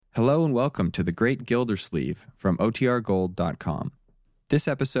Hello and welcome to the Great Gildersleeve from OTRGold.com. This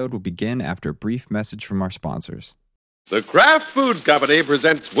episode will begin after a brief message from our sponsors. The Kraft Foods Company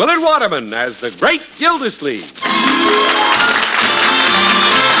presents Willard Waterman as the Great Gildersleeve.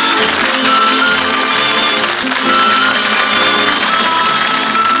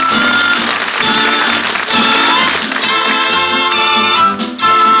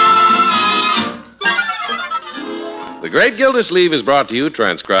 The Great Gildersleeve is brought to you,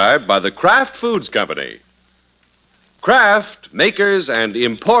 transcribed by the Kraft Foods Company. Kraft, makers and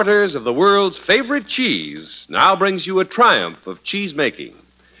importers of the world's favorite cheese, now brings you a triumph of cheese making.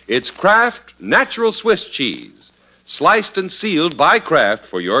 It's Kraft Natural Swiss cheese, sliced and sealed by Kraft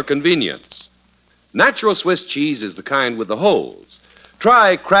for your convenience. Natural Swiss cheese is the kind with the holes.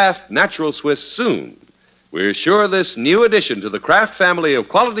 Try Kraft Natural Swiss soon. We're sure this new addition to the Kraft family of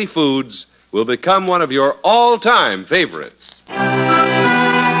quality foods will become one of your all-time favorites. Well,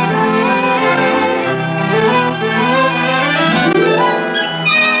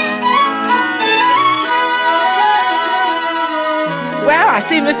 I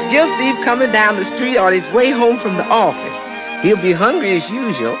see Mr. Gildersleeve coming down the street on his way home from the office. He'll be hungry as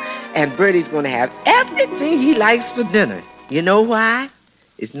usual, and Bertie's going to have everything he likes for dinner. You know why?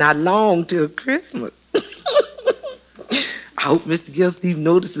 It's not long till Christmas. I hope Mr. Gildersleeve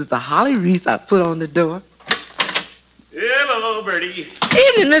notices the holly wreath I put on the door. Hello, Bertie.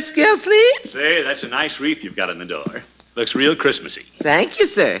 Evening, Mr. Gildersleeve. Say, that's a nice wreath you've got on the door. Looks real Christmassy. Thank you,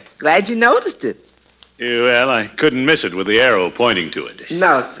 sir. Glad you noticed it. Well, I couldn't miss it with the arrow pointing to it.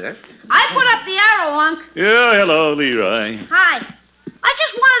 No, sir. I put up the arrow, Unc. Yeah, hello, Leroy. Hi. I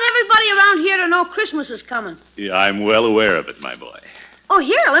just wanted everybody around here to know Christmas is coming. Yeah, I'm well aware of it, my boy. Oh,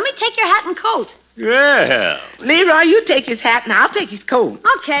 here, let me take your hat and coat. Well, Leroy, you take his hat and I'll take his coat.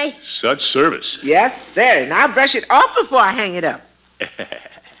 Okay. such service. Yes, sir. And I'll brush it off before I hang it up.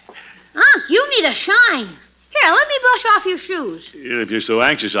 Unc, you need a shine. Here, let me brush off your shoes. If you're so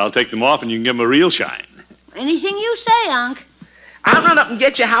anxious, I'll take them off and you can give them a real shine. Anything you say, Unc. I'll run up and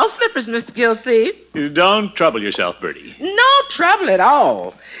get your house slippers, Mr. Gildersleeve. You don't trouble yourself, Bertie. No trouble at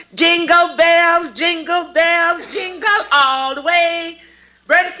all. Jingle bells, jingle all the way.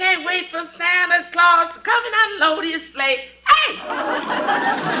 Bertie can't wait for Santa Claus to come and unload his sleigh. Hey!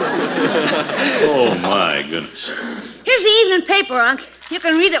 Oh, my goodness. Here's the evening paper, Unc. You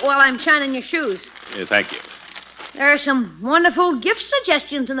can read it while I'm shining your shoes. Thank you. There are some wonderful gift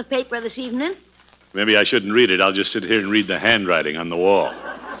suggestions in the paper this evening. Maybe I shouldn't read it. I'll just sit here and read the handwriting on the wall.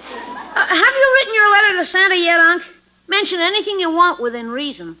 Have you written your letter to Santa yet, Unc? Mention anything you want within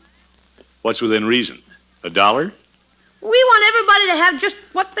reason. What's within reason? $1? We want everybody to have just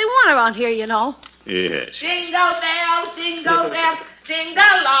what they want around here, you know. Yes. Jingle bells,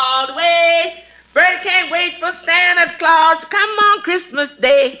 jingle all the way. Bertie can't wait for Santa Claus to come on Christmas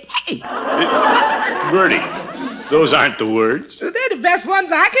Day. Hey! Bertie, those aren't the words. They're the best ones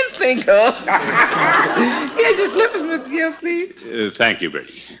I can think of. Here's your slippers, Mr. Gildersleeve. Thank you,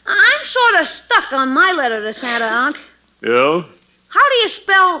 Bertie. I'm sort of stuck on my letter to Santa, Unc. You? How do you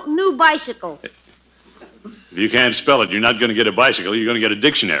spell new bicycle? If you can't spell it, you're not going to get a bicycle. You're going to get a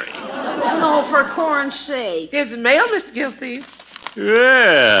dictionary. Oh, for corn's sake. Here's the mail, Mr. Gildersleeve.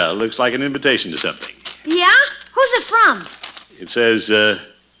 Well, looks like an invitation to something. Yeah? Who's it from? It says,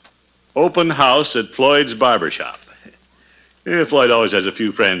 open house at Floyd's Barber Shop. Yeah, Floyd always has a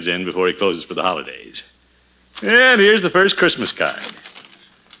few friends in before he closes for the holidays. And here's the first Christmas card.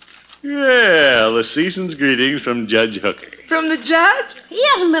 Well, the season's greetings from Judge Hooker. From the judge? He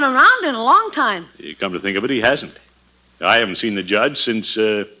hasn't been around in a long time. You come to think of it, he hasn't. I haven't seen the judge since,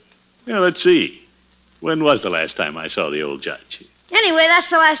 let's see. When was the last time I saw the old judge? Anyway, that's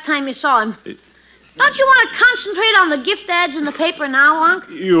the last time you saw him. Don't you want to concentrate on the gift ads in the paper now, Unc?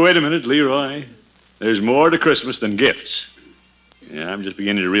 You wait a minute, Leroy. There's more to Christmas than gifts. Yeah, I'm just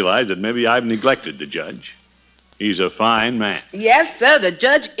beginning to realize that maybe I've neglected the judge. He's a fine man. Yes, sir, the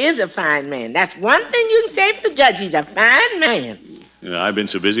judge is a fine man. That's one thing you can say for the judge. He's a fine man. I've been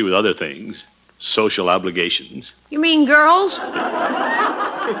so busy with other things. Social obligations. You mean girls?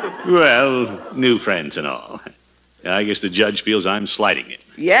 Well, new friends and all. I guess the judge feels I'm slighting it.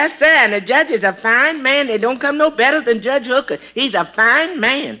 Yes, sir, and the judge is a fine man. They don't come no better than Judge Hooker. He's a fine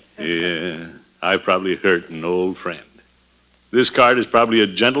man. Yeah, I've probably hurt an old friend. This card is probably a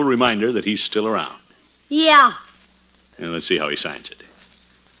gentle reminder that he's still around. Yeah. And let's see how he signs it.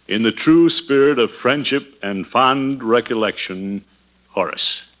 In the true spirit of friendship and fond recollection,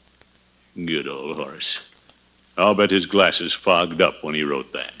 Horace. Good old Horace. I'll bet his glasses fogged up when he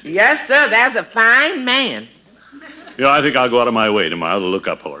wrote that. Yes, sir, that's a fine man. I think I'll go out of my way tomorrow to look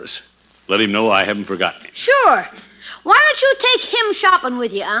up Horace. Let him know I haven't forgotten him. Sure. Why don't you take him shopping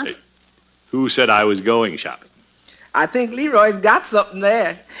with you, Unc? Who said I was going shopping? I think Leroy's got something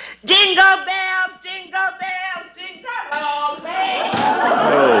there. Jingle bells, jingle all the way.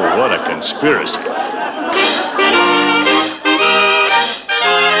 Oh, what a conspiracy.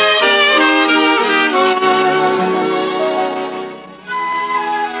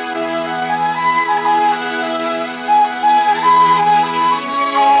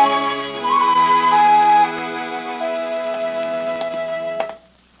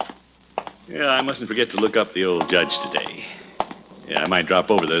 Yeah, I mustn't forget to look up the old judge today. Yeah, I might drop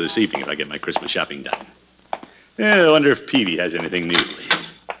over there this evening if I get my Christmas shopping done. Yeah, I wonder if Peavy has anything new.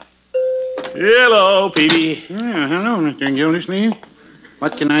 Hello, Peavy. Hello, Mr. Gildersleeve.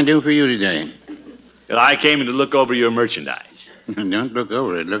 What can I do for you today? Well, I came in to look over your merchandise. Don't look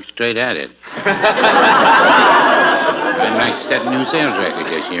over it. Look straight at it. I'd like to set a new sales record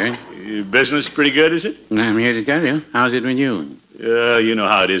this year. Your business pretty good, is it? I'm here to tell you. How's it with you? You know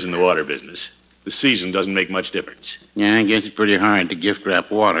how it is in the water business. The season doesn't make much difference. Yeah, I guess it's pretty hard to gift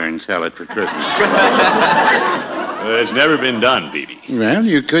wrap water and sell it for Christmas. It's never been done, Peavy. Well,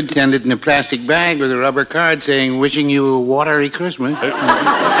 you could send it in a plastic bag with a rubber card saying, wishing you a watery Christmas. Yeah,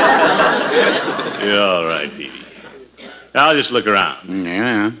 all right, Peavy. I'll just look around.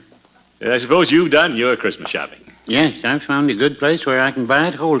 Yeah. I suppose you've done your Christmas shopping. Yes, I've found a good place where I can buy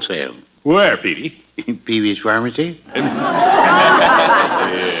it wholesale. Where, Peavy? Peavy's Pharmacy. Yes.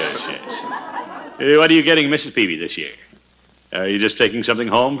 What are you getting Mrs. Peavy this year? Are you just taking something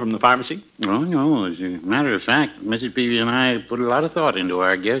home from the pharmacy? Oh, no. As a matter of fact, Mrs. Peavy and I put a lot of thought into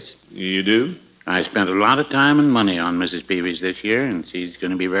our gifts. You do? I spent a lot of time and money on Mrs. Peavy's this year, and she's going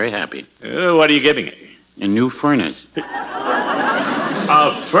to be very happy. What are you giving her? A new furnace.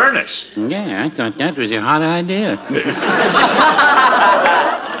 A furnace? Yeah, I thought that was a hot idea.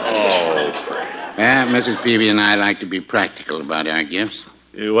 Mrs. Peavy and I like to be practical about our gifts.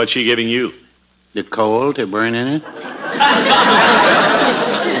 What's she giving you? The coal to burn in it.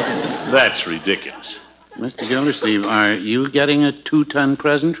 That's ridiculous. Mr. Gildersleeve, are you getting a 2-ton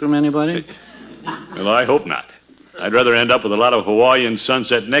present from anybody? Well, I hope not. I'd rather end up with a lot of Hawaiian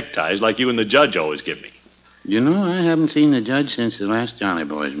sunset neckties like you and the judge always give me. You know, I haven't seen the judge since the last Jolly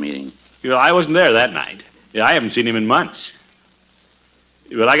Boys meeting. I wasn't there that night. I haven't seen him in months.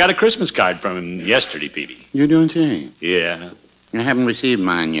 But I got a Christmas card from him yesterday, Peavy. You don't say? Yeah. I haven't received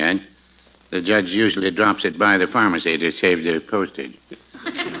mine yet. The judge usually drops it by the pharmacy to save the postage.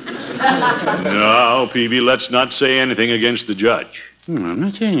 No, Peavy, let's not say anything against the judge. I'm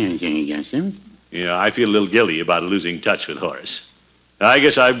not saying anything against him. I feel a little guilty about losing touch with Horace. I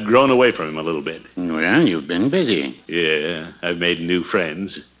guess I've grown away from him a little bit. Well, you've been busy. Yeah, I've made new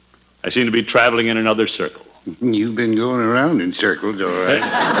friends. I seem to be traveling in another circle. You've been going around in circles, all right.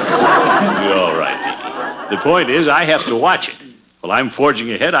 You're all right, Peavy. The point is, I have to watch it. While I'm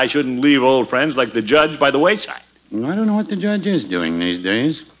forging ahead, I shouldn't leave old friends like the judge by the wayside. I don't know what the judge is doing these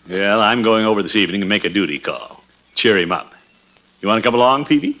days. Well, I'm going over this evening and make a duty call. Cheer him up. You want to come along,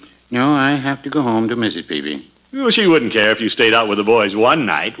 Peavy? No, I have to go home to Mrs. Peavy. Well, she wouldn't care if you stayed out with the boys one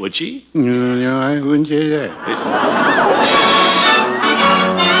night, would she? No, I wouldn't say that.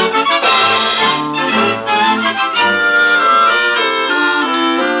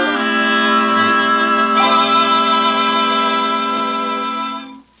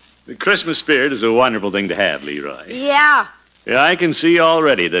 The Christmas spirit is a wonderful thing to have, Leroy. Yeah. I can see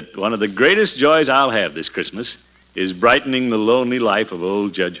already that one of the greatest joys I'll have this Christmas is brightening the lonely life of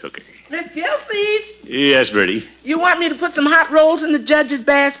old Judge Hooker. Miss Gilsleeve, Yes, Bertie. you want me to put some hot rolls in the judge's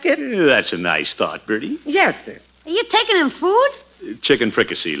basket? That's a nice thought, Bertie. Yes, sir. Are you taking him food? Chicken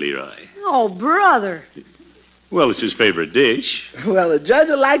fricassee, Leroy. Oh, brother. Well, it's his favorite dish. Well, the judge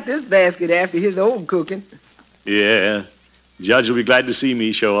will like this basket after his old cooking. Yeah. Judge will be glad to see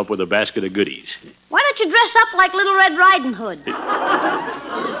me show up with a basket of goodies. Why don't you dress up like Little Red Riding Hood?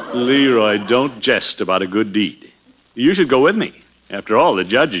 Leroy, don't jest about a good deed. You should go with me. After all, the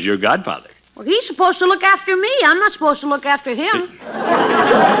judge is your godfather. Well, he's supposed to look after me. I'm not supposed to look after him.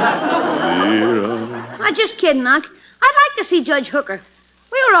 Leroy. I'm just kidding, Unc. I'd like to see Judge Hooker.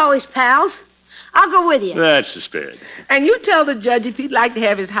 We were always pals. I'll go with you. That's the spirit. And you tell the judge if he'd like to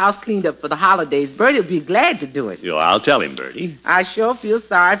have his house cleaned up for the holidays, Bertie'll be glad to do it. I'll tell him, Bertie. I sure feel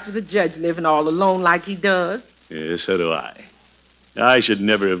sorry for the judge living all alone like he does. Yeah, so do I. I should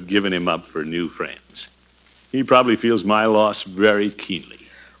never have given him up for new friends. He probably feels my loss very keenly.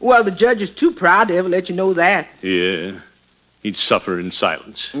 Well, the judge is too proud to ever let you know that. Yeah. He'd suffer in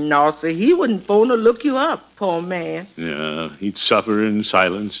silence. No, sir, he wouldn't phone or look you up, poor man. Yeah, he'd suffer in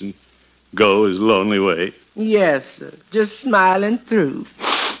silence and go his lonely way. Yes, sir, just smiling through.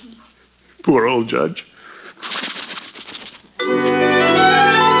 Poor old judge.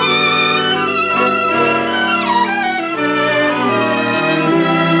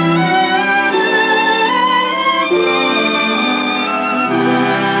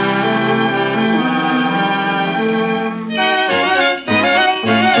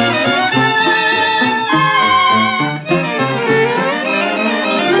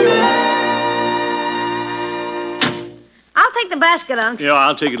 it, Unc. Yeah,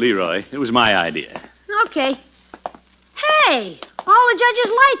 I'll take it, Leroy. It was my idea. Okay. Hey, all the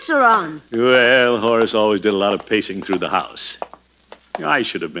judge's lights are on. Well, Horace always did a lot of pacing through the house. I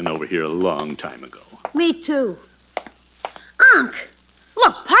should have been over here a long time ago. Me too. Unc,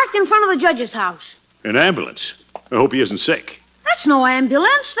 look, parked in front of the judge's house. An ambulance. I hope he isn't sick. That's no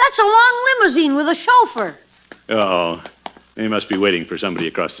ambulance. That's a long limousine with a chauffeur. Oh, he must be waiting for somebody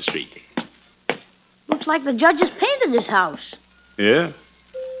across the street. Looks like the judge has painted his house. Yeah?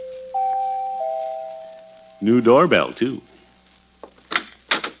 New doorbell, too.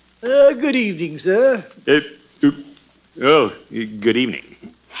 Good evening, sir. Oh, good evening.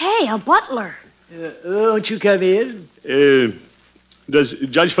 Hey, a butler. Won't you come in? Does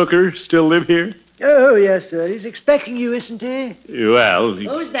Judge Hooker still live here? Oh, yes, sir. He's expecting you, isn't he? Well...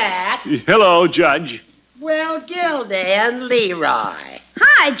 Who's that? Hello, Judge. Well, Gildy and Leroy.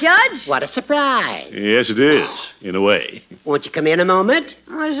 Hi, Judge. What a surprise. Yes, it is, in a way. Won't you come in a moment?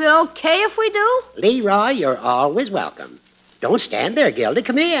 Is it okay if we do? Leroy, you're always welcome. Don't stand there, Gildy.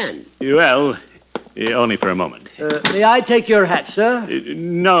 Come in. Well, only for a moment. May I take your hat, sir?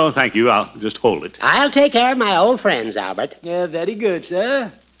 No, thank you. I'll just hold it. I'll take care of my old friends, Albert. Yeah, very good,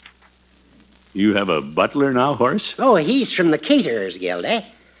 sir. You have a butler now, Horace? Oh, he's from the caterers, Gildy.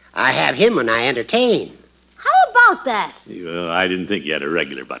 I have him when I entertain. How about that? Well, I didn't think you had a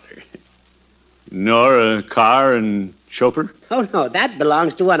regular butler. Nor a car and chauffeur? Oh, no, that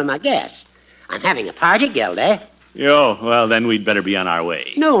belongs to one of my guests. I'm having a party, Gildy. Oh, well, then we'd better be on our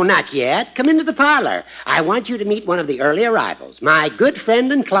way. No, not yet. Come into the parlor. I want you to meet one of the early arrivals. My good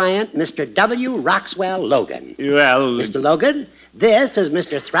friend and client, Mr. W. Roxwell Logan. Well... Mr. Logan, this is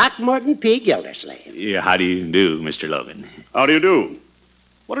Mr. Throckmorton P. Gildersleeve. Yeah, how do you do, Mr. Logan? How do you do?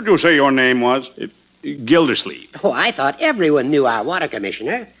 What did you say your name was? Gildersleeve. Oh, I thought everyone knew our water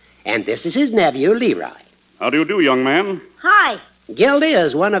commissioner. And this is his nephew, Leroy. How do you do, young man? Hi. Gildy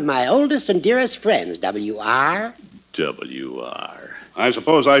is one of my oldest and dearest friends, W.R. W.R. I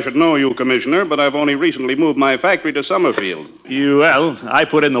suppose I should know you, Commissioner, but I've only recently moved my factory to Summerfield. Well, I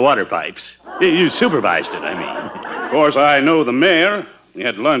put in the water pipes. You supervised it, I mean. Of course, I know the mayor. We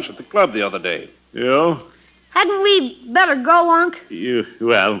had lunch at the club the other day. You? Hadn't we better go, Unc?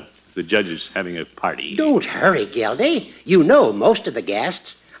 Well, the judge is having a party. Don't hurry, Gildy. You know most of the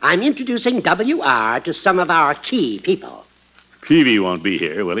guests. I'm introducing W.R. to some of our key people. Peavy won't be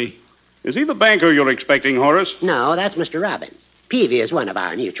here, will he? Is he the banker you're expecting, Horace? No, that's Mr. Robbins. Peavy is one of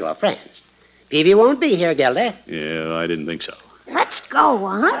our mutual friends. Peavy won't be here, Gildy. Yeah, I didn't think so. Let's go,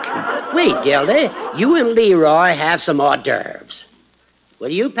 Unc. Wait, Gildy. You and Leroy have some hors d'oeuvres.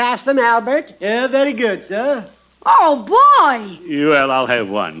 Will you pass them, Albert? Yeah, very good, sir. Oh, boy. Well, I'll have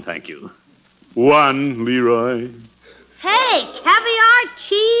one, thank you. One, Leroy. Hey, caviar,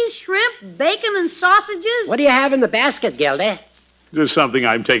 cheese, shrimp, bacon, and sausages. What do you have in the basket, Gildy? Just something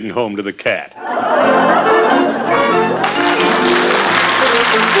I'm taking home to the cat.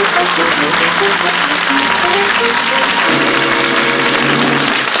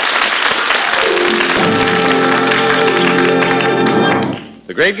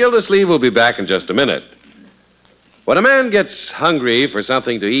 The Great Gildersleeve will be back in just a minute. When a man gets hungry for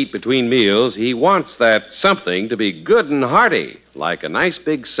something to eat between meals, he wants that something to be good and hearty, like a nice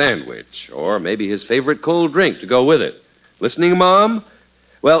big sandwich, or maybe his favorite cold drink to go with it. Listening, Mom?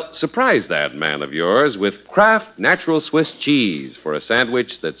 Well, surprise that man of yours with Kraft Natural Swiss cheese for a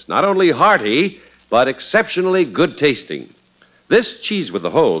sandwich that's not only hearty, but exceptionally good tasting. This cheese with the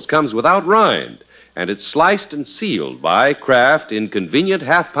holes comes without rind, and it's sliced and sealed by Kraft in convenient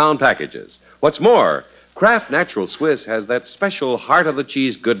half-pound packages. What's more, Kraft Natural Swiss has that special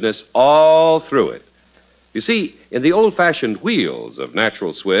heart-of-the-cheese goodness all through it. You see, in the old-fashioned wheels of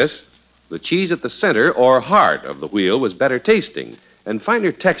Natural Swiss, the cheese at the center or heart of the wheel was better tasting and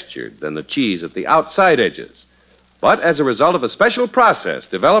finer textured than the cheese at the outside edges. But as a result of a special process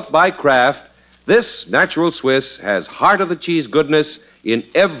developed by Kraft, this Natural Swiss has heart-of-the-cheese goodness in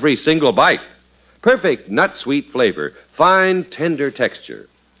every single bite. Perfect nut-sweet flavor, fine, tender texture.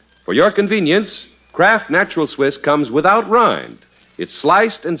 For your convenience, Kraft Natural Swiss comes without rind. It's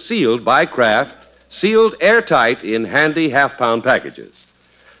sliced and sealed by Kraft, sealed airtight in handy half-pound packages.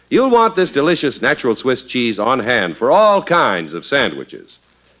 You'll want this delicious Natural Swiss cheese on hand for all kinds of sandwiches.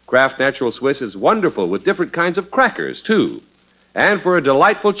 Kraft Natural Swiss is wonderful with different kinds of crackers, too. And for a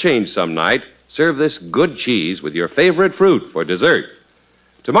delightful change some night, serve this good cheese with your favorite fruit for dessert.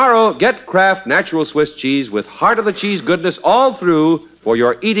 Tomorrow, get Kraft Natural Swiss cheese with heart-of-the-cheese goodness all through for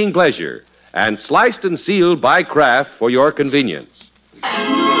your eating pleasure, and sliced and sealed by Kraft for your convenience.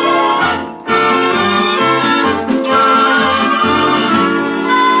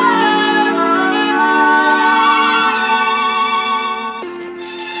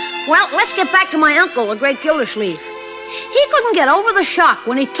 let's get back to my uncle, the great Gildersleeve. He couldn't get over the shock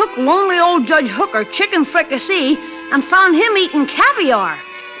when he took lonely old Judge Hooker chicken fricassee and found him eating caviar.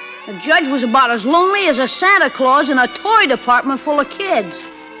 The judge was about as lonely as a Santa Claus in a toy department full of kids.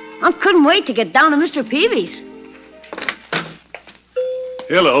 I couldn't wait to get down to Mr. Peavy's.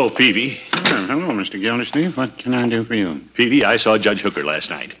 Hello, Peavy. Hello, Mr. Gildersleeve. What can I do for you? Peavy, I saw Judge Hooker last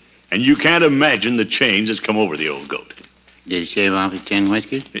night, and you can't imagine the change that's come over the old goat. Did he shave off his 10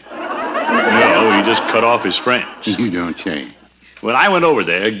 whiskers? No, he just cut off his friends. You don't say. When I went over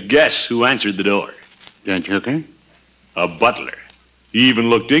there, guess who answered the door? Judge Hooker? A butler. He even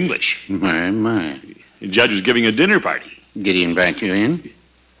looked English. My. The judge was giving a dinner party. Did he invite you in?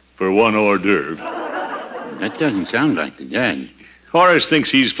 For one hors d'oeuvre. That doesn't sound like the judge. Horace thinks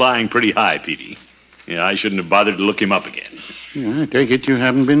he's flying pretty high, Peavy. Yeah, I shouldn't have bothered to look him up again. Yeah, I take it you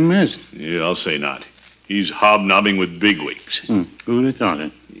haven't been missed. Yeah, I'll say not. He's hobnobbing with bigwigs. Who'd have thought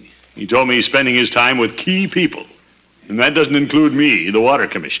it? He told me he's spending his time with key people. And that doesn't include me, the water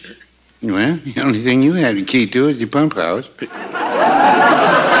commissioner. Well, the only thing you have the key to is the pump house. It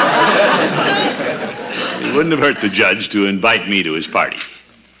wouldn't have hurt the judge to invite me to his party.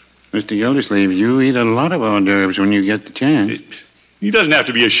 Mr. Gildersleeve, you eat a lot of hors d'oeuvres when you get the chance. He doesn't have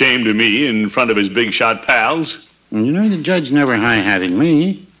to be ashamed of me in front of his big shot pals. You know, the judge never high-hatted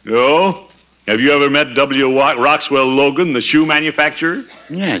me. Oh? Have you ever met W. Roxwell Logan, the shoe manufacturer?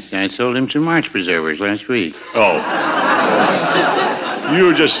 Yes, I sold him some March preservers last week. Oh.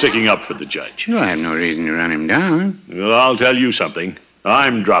 You're just sticking up for the judge. Well, I have no reason to run him down. Well, I'll tell you something.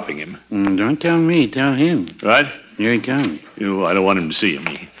 I'm dropping him. Don't tell me, tell him. What? Here he comes. I don't want him to see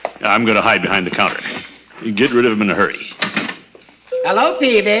me. I'm going to hide behind the counter. Get rid of him in a hurry. Hello,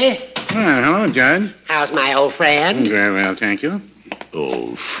 Peavy. Hello, Judge. How's my old friend? Very well, thank you.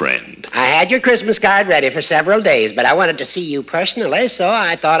 Old friend. I had your Christmas card ready for several days, but I wanted to see you personally, so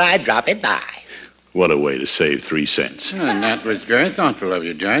I thought I'd drop it by. What a way to save 3 cents. And that was very thoughtful of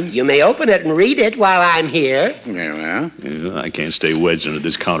you, Judge. You may open it and read it while I'm here. Very well. I can't stay wedged under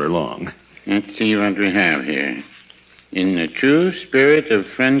this counter long. Let's see what we have here. In the true spirit of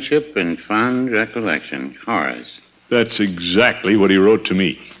friendship and fond recollection, Horace. That's exactly what he wrote to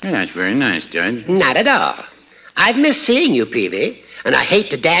me. Yeah, that's very nice, Judge. Not at all. I've missed seeing you, Peavy, and I hate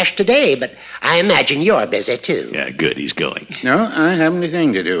to dash today, but I imagine you're busy, too. Yeah, good, he's going. No, I haven't a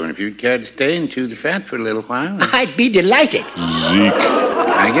thing to do, and if you'd care to stay and chew the fat for a little while... I'd be delighted. Zeke.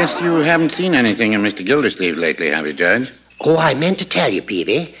 I guess you haven't seen anything of Mr. Gildersleeve lately, have you, Judge? Oh, I meant to tell you,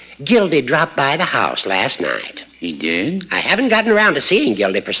 Peavy. Gildy dropped by the house last night. He did? I haven't gotten around to seeing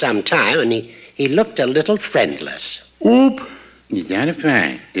Gildy for some time, and he looked a little friendless. Oop. Is that a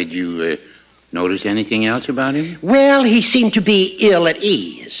fact? Did you notice anything else about him? Well, he seemed to be ill at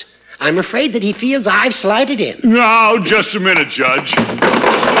ease. I'm afraid that he feels I've slighted him. Now, just a minute, Judge.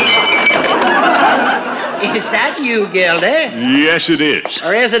 Is that you, Gildy? Yes, it is.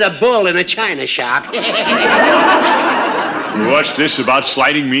 Or is it a bull in a china shop? What's this about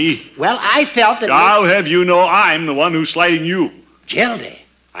slighting me? Well, I felt that... I'll have you know I'm the one who's slighting you. Gildy,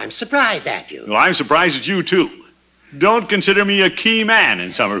 I'm surprised at you. Well, I'm surprised at you, too. Don't consider me a key man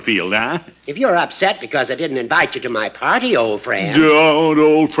in Summerfield, huh? If you're upset because I didn't invite you to my party, old friend... Don't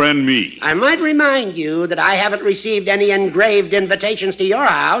old friend me. I might remind you that I haven't received any engraved invitations to your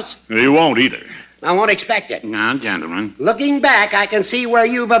house. You won't either. I won't expect it. Now, gentlemen. Looking back, I can see where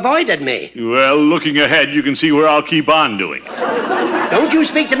you've avoided me. Well, looking ahead, you can see where I'll keep on doing. Don't you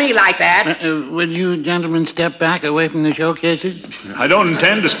speak to me like that. Will you gentlemen step back away from the showcases? I don't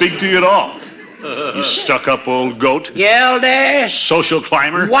intend to speak to you at all. You stuck-up old goat. Gildy. Social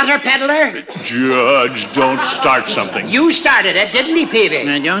climber. Water peddler. Judge, don't start something. You started it, didn't he, Peavy?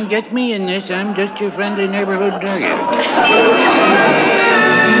 Now, don't get me in this. I'm just your friendly neighborhood druggie.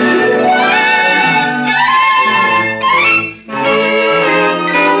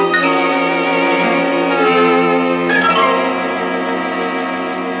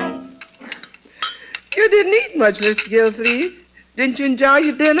 You didn't eat much, Mr. Gilsleeve. Didn't you enjoy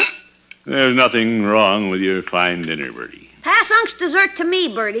your dinner? There's nothing wrong with your fine dinner, Bertie. Pass Unc's dessert to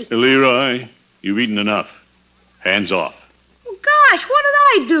me, Bertie. Leroy, you've eaten enough. Hands off. Oh, gosh, what did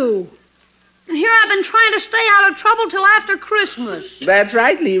I do? And here I've been trying to stay out of trouble till after Christmas. That's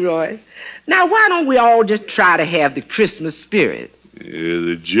right, Leroy. Now, why don't we all just try to have the Christmas spirit?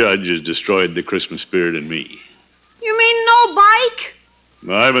 The judge has destroyed the Christmas spirit in me. You mean no bike?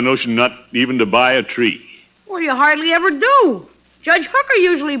 I have a notion not even to buy a tree. Well, you hardly ever do. Judge Hooker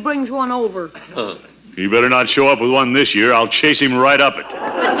usually brings one over. You better not show up with one this year. I'll chase him right up it.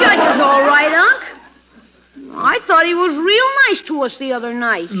 The judge is all right, Unc. I thought he was real nice to us the other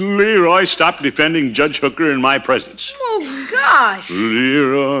night. Leroy, stop defending Judge Hooker in my presence. Oh, gosh.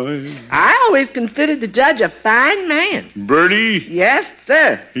 Leroy. I always considered the judge a fine man. Bertie, Yes,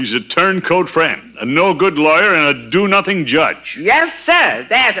 sir. he's a turncoat friend, a no-good lawyer, and a do-nothing judge. Yes, sir.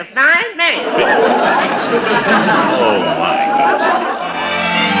 There's a fine man. Oh, my God.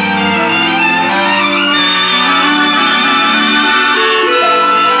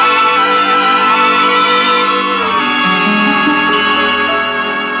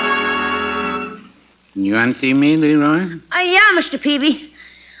 You want to see me, Leroy? Yeah, Mr. Peavy.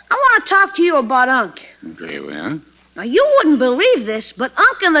 I want to talk to you about Unc. Very well. Now, you wouldn't believe this, but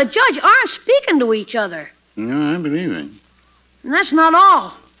Unc and the judge aren't speaking to each other. No, I believe it. And that's not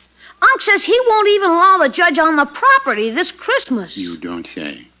all. Unc says he won't even allow the judge on the property this Christmas. You don't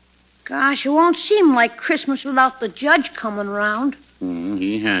say. Gosh, it won't seem like Christmas without the judge coming round.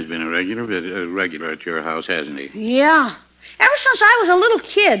 He has been a regular at your house, hasn't he? Yeah. Ever since I was a little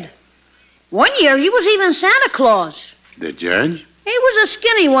kid. One year, he was even Santa Claus. The judge? He was a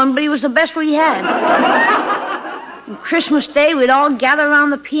skinny one, but he was the best we had. On Christmas Day, we'd all gather around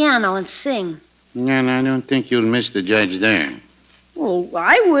the piano and sing. And I don't think you'll miss the judge there. Well,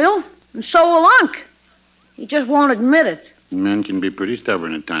 I will, and so will Unc. He just won't admit it. Men can be pretty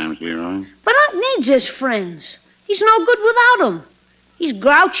stubborn at times, Leroy. But Unc needs his friends. He's no good without them. He's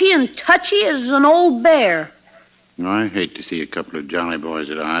grouchy and touchy as an old bear. I hate to see a couple of jolly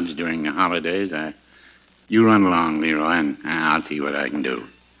boys at odds during the holidays. You run along, Leroy, and I'll see what I can do.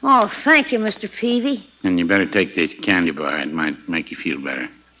 Oh, thank you, Mr. Peavy. And you better take this candy bar. It might make you feel better.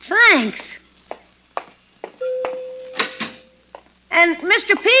 Thanks. And,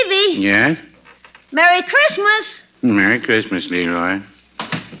 Mr. Peavy, Yes? Merry Christmas. Merry Christmas, Leroy.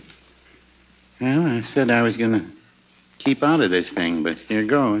 Well, I said I was going to keep out of this thing, but here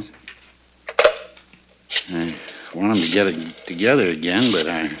goes. I want them to get it together again, but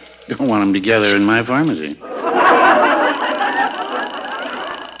I don't want them together in my pharmacy.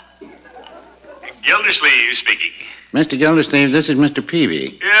 Gildersleeve speaking. Mr. Gildersleeve, this is Mr.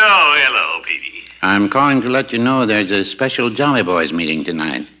 Peavy. Oh, hello, Peavy. I'm calling to let you know there's a special Jolly Boys meeting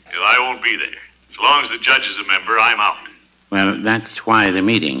tonight. Well, I won't be there. As long as the judge is a member, I'm out. Well, that's why the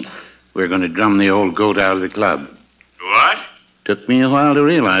meeting. We're going to drum the old goat out of the club. What? Took me a while to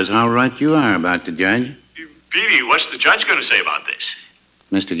realize how right you are about the judge. Peavy, what's the judge going to say about this?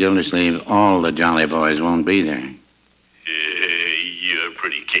 Mr. Gildersleeve, all the Jolly Boys won't be there. You're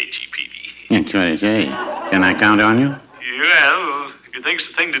pretty cagey, Peavy. That's what I say. Can I count on you? Well, if you think's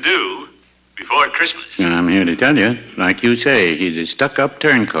the thing to do, before Christmas. I'm here to tell you, like you say, he's a stuck-up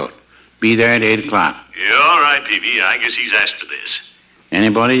turncoat. Be there at 8 o'clock. Yeah, all right, Peavy. I guess he's asked for this.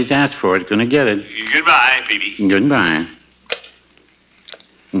 Anybody that's asked for it's going to get it. Goodbye, Peavy. Goodbye.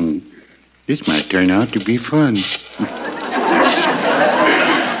 This might turn out to be fun.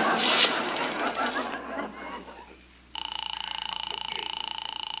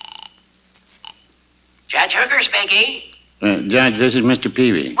 Judge Hooker speaking. Judge, this is Mr.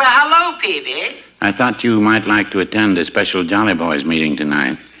 Peavy. Well, hello, Peavy. I thought you might like to attend a special Jolly Boys meeting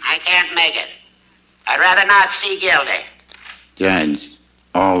tonight. I can't make it. I'd rather not see Gildy. Judge,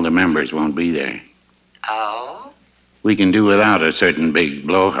 all the members won't be there. Oh? We can do without a certain big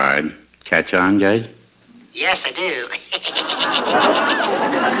blowhard. Catch on, Judge? Yes, I do.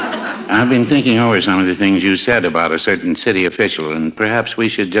 I've been thinking over some of the things you said about a certain city official, and perhaps we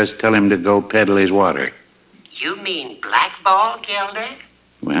should just tell him to go peddle his water. You mean blackball Gildy?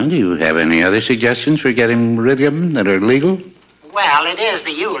 Well, do you have any other suggestions for getting rid of them that are legal? Well, it is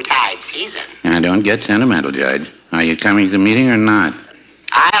the Yuletide season. Now, don't get sentimental, Judge. Are you coming to the meeting or not?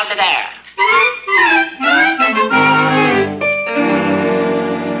 I'll be there.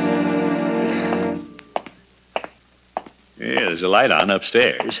 Yeah, there's a light on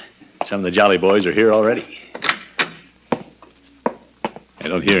upstairs. Some of the Jolly Boys are here already. I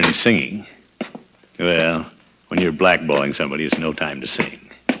don't hear any singing. Well, when you're blackballing somebody, it's no time to sing.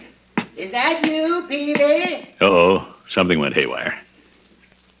 Is that you, Peavy? Uh-oh, something went haywire.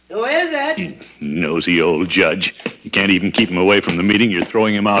 Who is it? You nosy old judge. You can't even keep him away from the meeting you're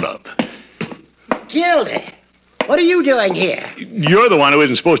throwing him out of. Gildy, what are you doing here? You're the one who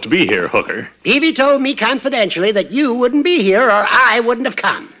isn't supposed to be here, Hooker. Peavy told me confidentially that you wouldn't be here or I wouldn't have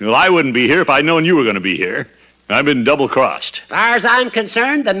come. Well, I wouldn't be here if I'd known you were going to be here. I've been double-crossed. As far as I'm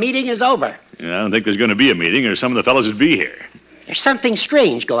concerned, the meeting is over. I don't think there's going to be a meeting, or some of the fellows would be here. There's something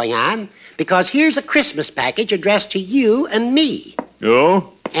strange going on, because here's a Christmas package addressed to you and me.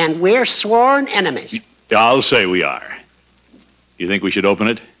 Oh? And we're sworn enemies. I'll say we are. You think we should open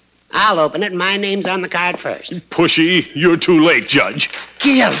it? I'll open it, and my name's on the card first. Pushy, you're too late, Judge.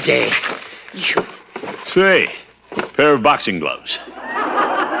 Gildy. You... Say, a pair of boxing gloves.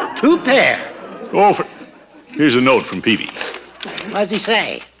 2 pair. Oh, here's a note from Peavy. What does he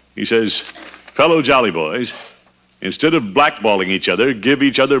say? He says, fellow jolly boys, instead of blackballing each other, give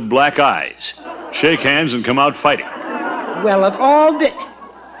each other black eyes. Shake hands and come out fighting. Well, of all the...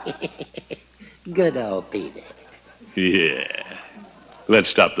 Good old Peavy. Yeah. Let's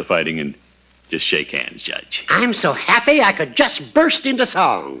stop the fighting and just shake hands, Judge. I'm so happy I could just burst into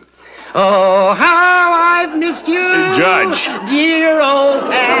song. Oh, how I've missed you, Judge. Dear old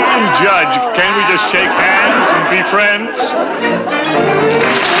pal. Judge, can't we just shake hands and be friends?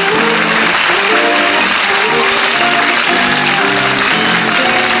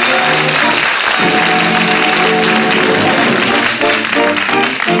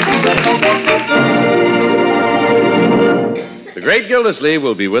 The Great Gildersleeve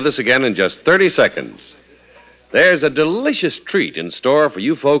will be with us again in just 30 seconds. There's a delicious treat in store for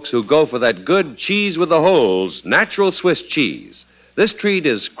you folks who go for that good cheese with the holes, natural Swiss cheese. This treat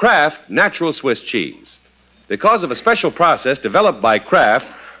is Kraft Natural Swiss Cheese. Because of a special process developed by Kraft,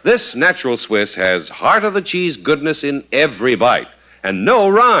 this natural Swiss has heart of the cheese goodness in every bite and no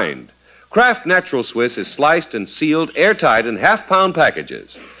rind. Kraft Natural Swiss is sliced and sealed airtight in half-pound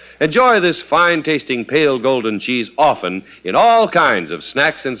packages. Enjoy this fine-tasting pale golden cheese often in all kinds of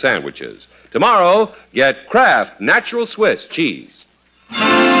snacks and sandwiches. Tomorrow, get Kraft Natural Swiss cheese.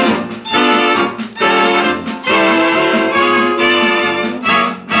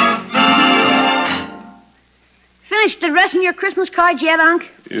 Finished addressing your Christmas cards yet, Unc?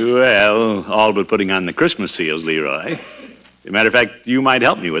 Well, all but putting on the Christmas seals, Leroy. As a matter of fact, you might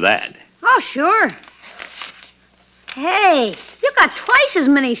help me with that. Oh, sure. Hey, you got twice as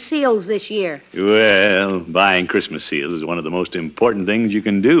many seals this year. Well, buying Christmas seals is one of the most important things you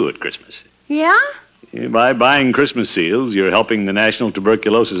can do at Christmas. Yeah? By buying Christmas seals, you're helping the National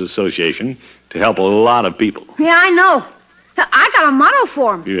Tuberculosis Association to help a lot of people. Yeah, I know. I got a motto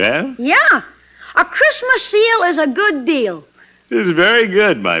for 'em. You have? Yeah. A Christmas seal is a good deal. It's very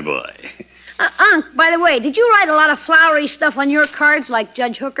good, my boy. Unc, by the way, did you write a lot of flowery stuff on your cards like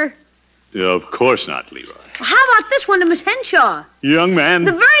Judge Hooker? Of course not, Leroy. How about this one to Miss Henshaw? Young man.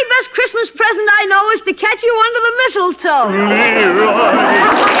 The very best Christmas present I know is to catch you under the mistletoe. Leroy.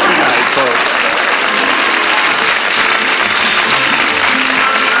 Good night, folks.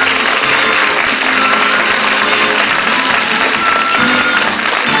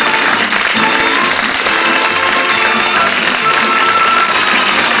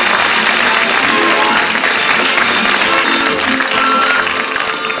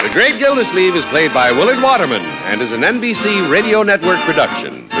 The Great Gildersleeve is played by Willard Waterman and is an NBC Radio Network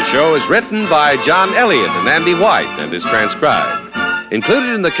production. The show is written by John Elliott and Andy White and is transcribed.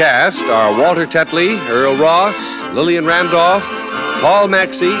 Included in the cast are Walter Tetley, Earl Ross, Lillian Randolph, Paul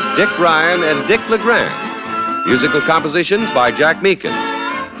Maxey, Dick Ryan, and Dick LeGrand. Musical compositions by Jack Meakin.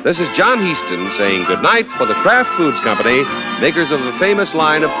 This is John Heaston saying goodnight for the Kraft Foods Company, makers of the famous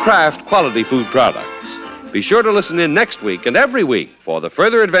line of Kraft quality food products. Be sure to listen in next week and every week for the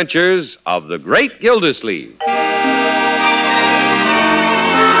further adventures of the Great Gildersleeve.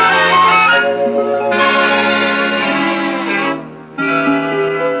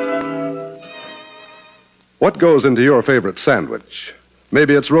 What goes into your favorite sandwich?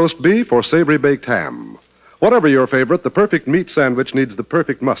 Maybe it's roast beef or savory baked ham. Whatever your favorite, the perfect meat sandwich needs the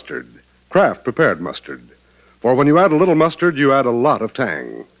perfect mustard. Kraft prepared mustard. For when you add a little mustard, you add a lot of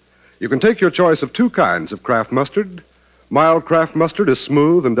tang. You can take your choice of 2 kinds of Kraft mustard. Mild Kraft mustard is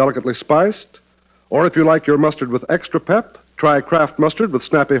smooth and delicately spiced. Or if you like your mustard with extra pep, try Kraft mustard with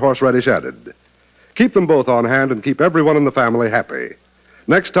snappy horseradish added. Keep them both on hand and keep everyone in the family happy.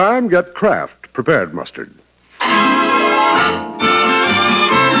 Next time, get Kraft prepared mustard.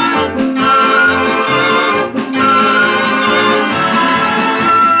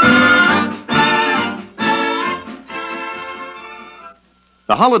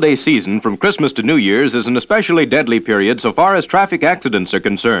 The holiday season from Christmas to New Year's is an especially deadly period so far as traffic accidents are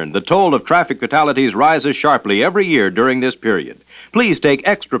concerned. The toll of traffic fatalities rises sharply every year during this period. Please take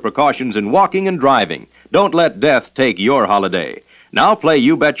extra precautions in walking and driving. Don't let death take your holiday. Now play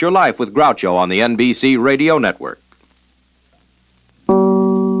You Bet Your Life with Groucho on the NBC Radio Network.